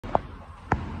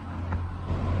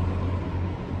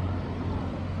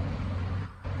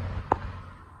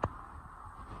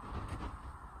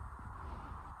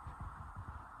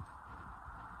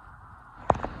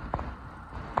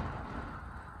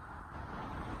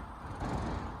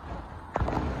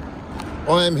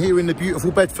I am here in the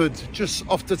beautiful Bedford, just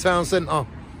off the town centre,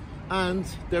 and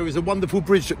there is a wonderful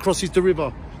bridge that crosses the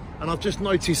river, and I've just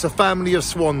noticed a family of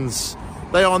swans.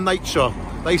 They are nature,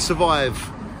 they survive,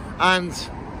 and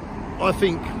I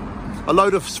think a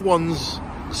load of swans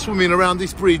swimming around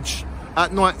this bridge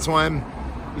at night time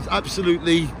is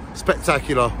absolutely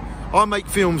spectacular. I make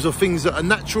films of things that are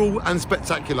natural and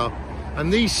spectacular,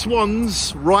 and these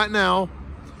swans right now,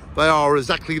 they are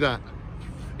exactly that.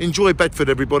 Enjoy Bedford,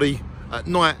 everybody, at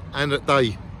night and at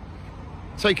day.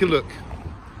 Take a look.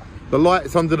 The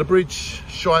lights under the bridge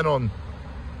shine on.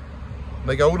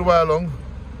 They go all the way along.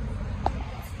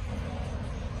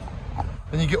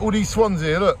 And you get all these swans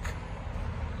here, look.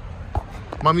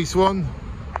 Mummy swan.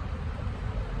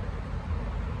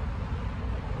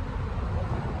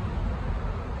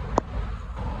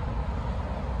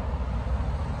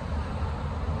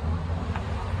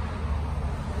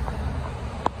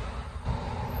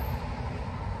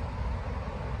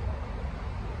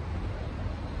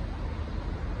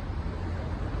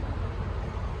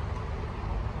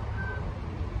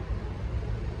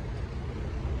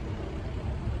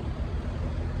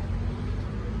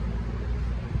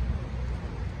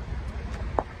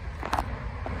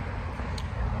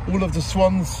 All of the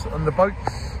swans and the boats.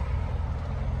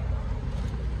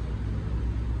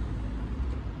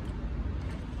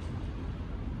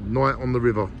 Night on the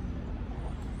river.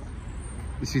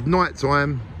 This is night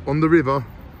time on the river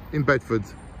in Bedford.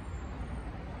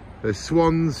 There's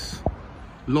swans,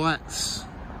 lights.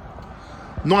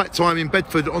 Night time in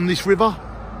Bedford on this river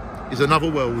is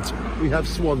another world. We have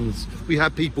swans, we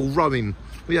have people rowing,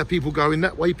 we have people going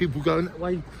that way, people going that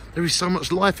way. There is so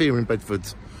much life here in Bedford.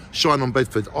 Shine on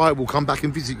Bedford. I will come back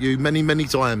and visit you many, many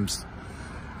times.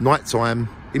 Night time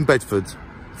in Bedford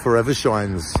forever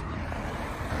shines.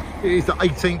 It is the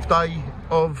 18th day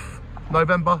of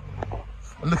November,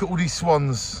 and look at all these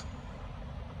swans.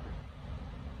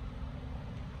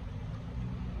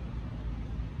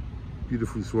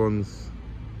 Beautiful swans.